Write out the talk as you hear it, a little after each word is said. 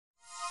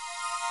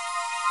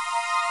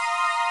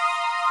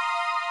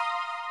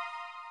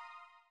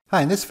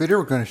Hi, in this video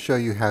we're going to show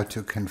you how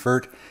to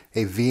convert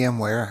a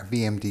VMware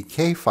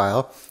VMDK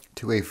file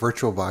to a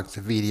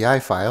VirtualBox VDI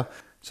file.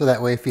 So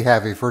that way if you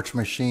have a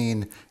virtual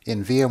machine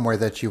in VMware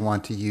that you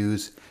want to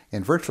use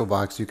in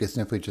VirtualBox, you can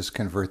simply just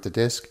convert the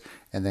disk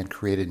and then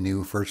create a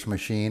new virtual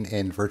machine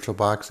in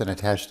VirtualBox and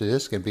attach the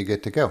disk and be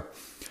good to go.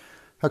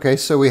 Okay,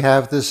 so we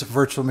have this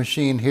virtual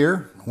machine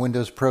here,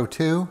 Windows Pro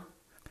 2.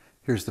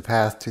 Here's the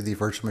path to the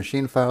virtual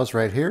machine files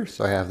right here.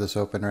 So I have this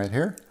open right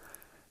here.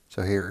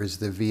 So here is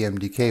the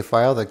VMDK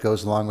file that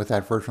goes along with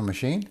that virtual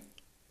machine.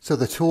 So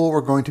the tool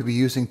we're going to be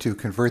using to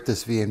convert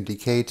this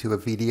VMDK to a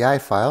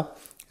VDI file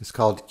is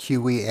called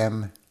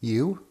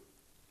qemu.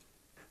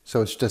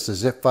 So it's just a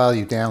zip file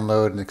you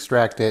download and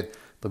extract it.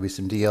 There'll be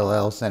some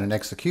DLLs and an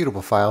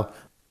executable file.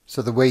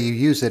 So the way you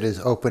use it is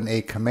open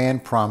a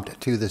command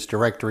prompt to this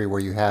directory where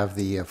you have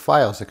the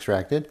files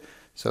extracted.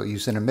 So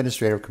use an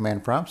administrative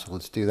command prompt. So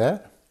let's do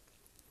that.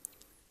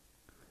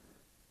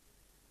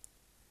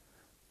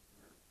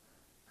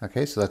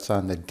 Okay, so that's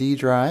on the D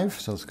drive.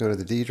 So let's go to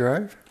the D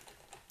drive.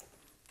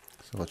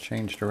 So we'll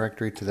change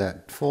directory to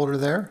that folder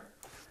there.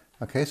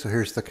 Okay, so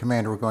here's the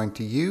command we're going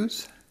to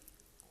use.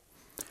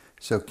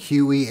 So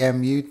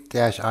qemu-img.exe,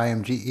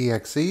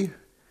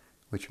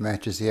 which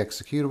matches the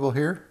executable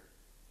here.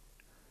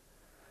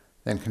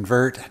 Then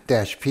convert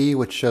 -p,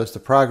 which shows the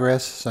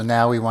progress. So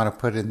now we want to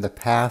put in the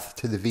path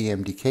to the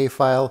VMDK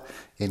file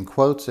in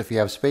quotes if you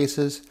have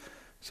spaces.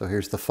 So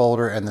here's the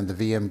folder and then the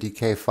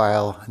VMDK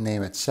file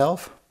name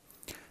itself.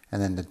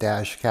 And then the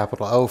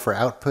 -O for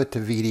output to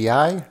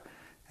VDI,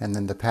 and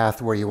then the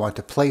path where you want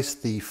to place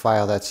the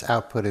file that's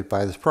outputted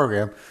by this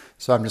program.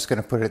 So I'm just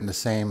going to put it in the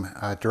same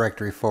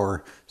directory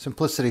for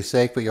simplicity's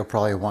sake, but you'll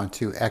probably want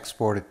to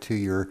export it to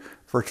your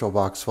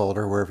VirtualBox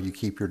folder wherever you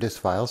keep your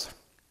disk files,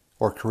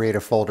 or create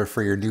a folder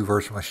for your new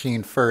virtual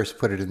machine first,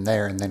 put it in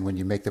there, and then when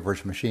you make the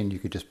virtual machine you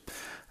could just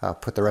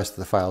put the rest of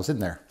the files in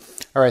there.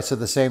 Alright, so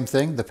the same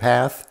thing, the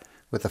path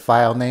with the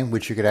file name,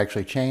 which you could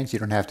actually change. You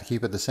don't have to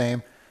keep it the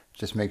same.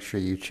 Just make sure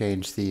you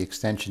change the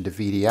extension to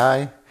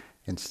VDI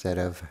instead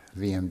of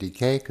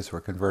VMDK because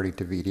we're converting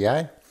to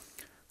VDI.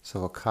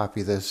 So we'll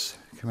copy this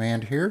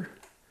command here,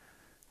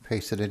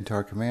 paste it into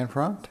our command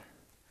prompt,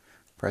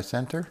 press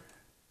enter.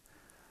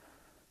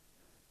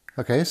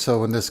 Okay, so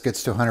when this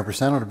gets to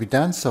 100% it'll be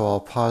done, so I'll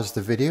pause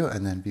the video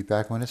and then be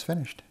back when it's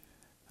finished.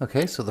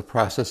 Okay, so the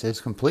process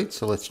is complete,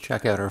 so let's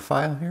check out our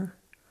file here.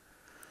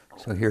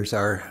 So here's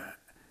our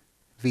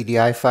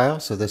VDI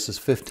file, so this is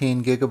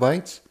 15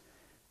 gigabytes.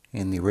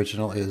 And the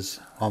original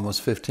is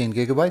almost 15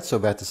 gigabytes, so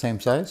about the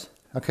same size.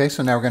 Okay,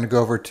 so now we're going to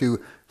go over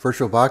to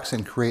VirtualBox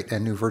and create a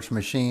new virtual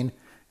machine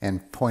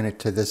and point it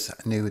to this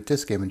new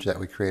disk image that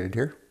we created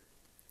here.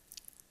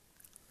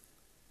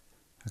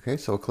 Okay,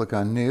 so we'll click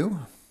on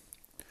New.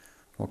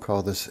 We'll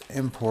call this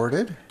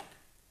Imported.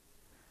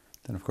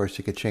 Then of course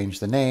you could change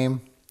the name.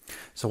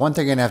 So one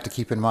thing you're going to have to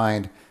keep in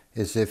mind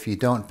is if you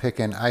don't pick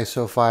an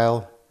ISO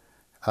file,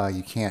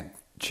 you can't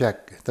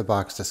check the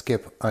box to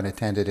skip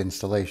unattended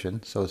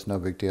installation, so it's no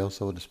big deal.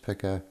 So we'll just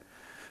pick a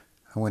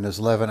Windows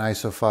 11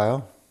 ISO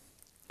file.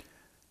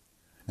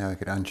 Now we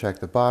can uncheck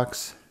the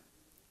box,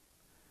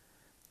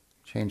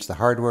 change the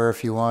hardware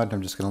if you want.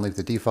 I'm just going to leave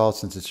the default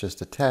since it's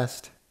just a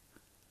test.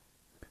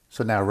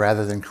 So now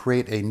rather than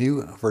create a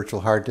new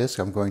virtual hard disk,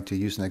 I'm going to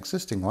use an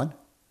existing one.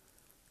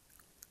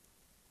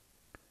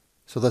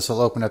 So this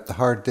will open up the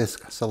hard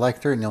disk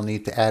selector and you'll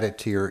need to add it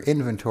to your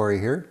inventory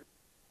here.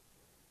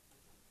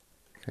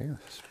 Okay,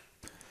 let's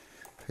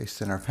paste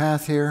in our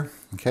path here.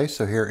 Okay,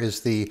 so here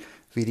is the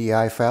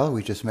VDI file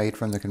we just made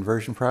from the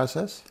conversion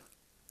process.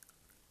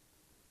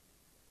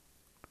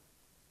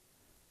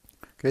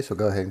 Okay, so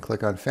go ahead and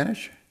click on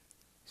Finish.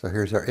 So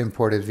here's our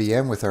imported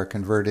VM with our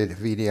converted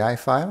VDI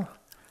file.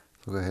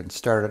 So go ahead and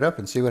start it up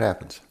and see what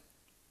happens.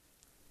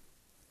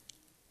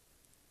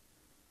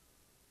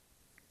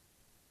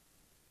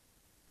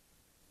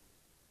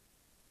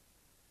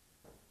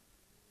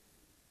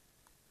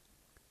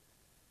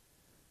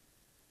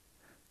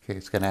 Okay,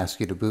 it's going to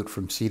ask you to boot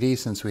from CD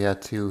since we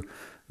had to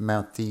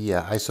mount the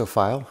ISO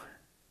file.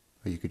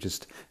 Or you could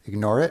just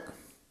ignore it.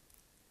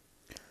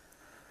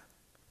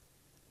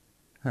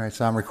 Alright,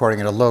 so I'm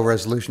recording at a low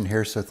resolution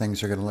here, so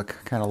things are going to look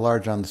kind of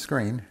large on the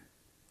screen.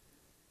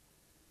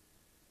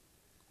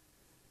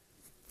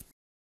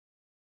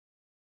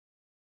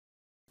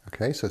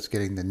 Okay, so it's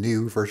getting the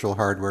new virtual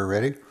hardware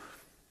ready.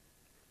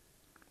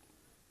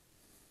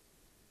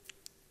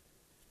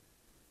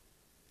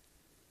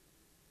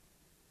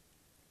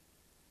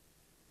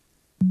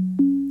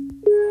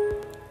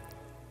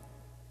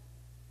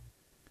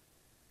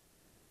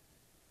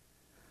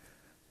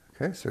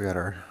 Okay, so we got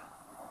our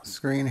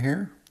screen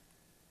here.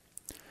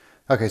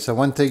 Okay, so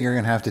one thing you're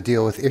going to have to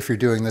deal with if you're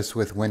doing this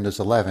with Windows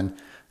 11,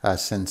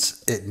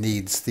 since it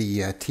needs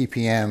the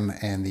TPM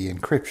and the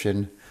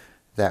encryption,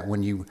 that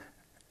when you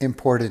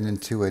import it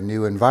into a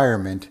new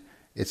environment,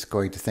 it's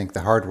going to think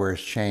the hardware has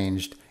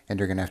changed and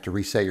you're going to have to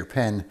reset your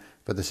PIN.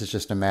 But this is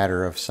just a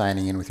matter of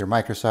signing in with your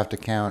Microsoft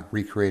account,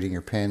 recreating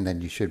your PIN,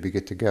 then you should be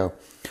good to go.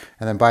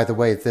 And then by the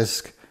way,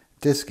 this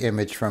disk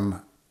image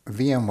from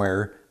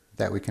VMware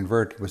that we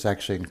converted was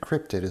actually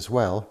encrypted as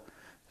well.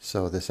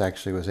 So this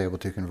actually was able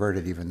to convert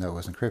it even though it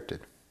was encrypted.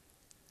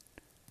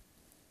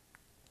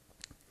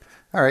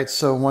 All right,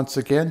 so once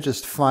again,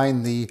 just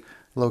find the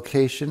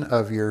location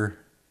of your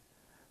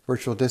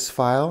virtual disk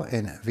file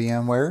in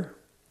VMware.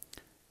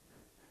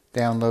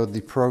 Download the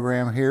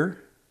program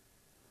here.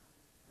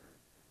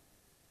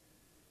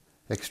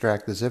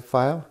 Extract the zip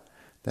file.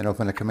 Then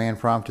open a command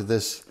prompt to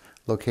this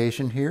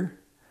location here.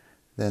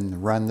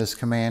 Then run this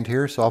command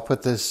here. So I'll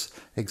put this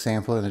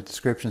example in the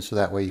description so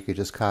that way you could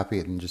just copy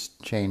it and just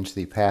change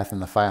the path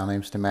and the file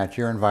names to match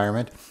your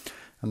environment.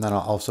 And then I'll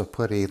also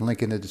put a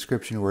link in the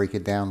description where you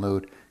could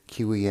download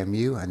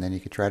qemu, and then you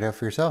could try it out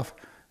for yourself.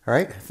 All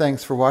right,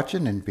 thanks for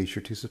watching, and be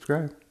sure to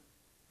subscribe.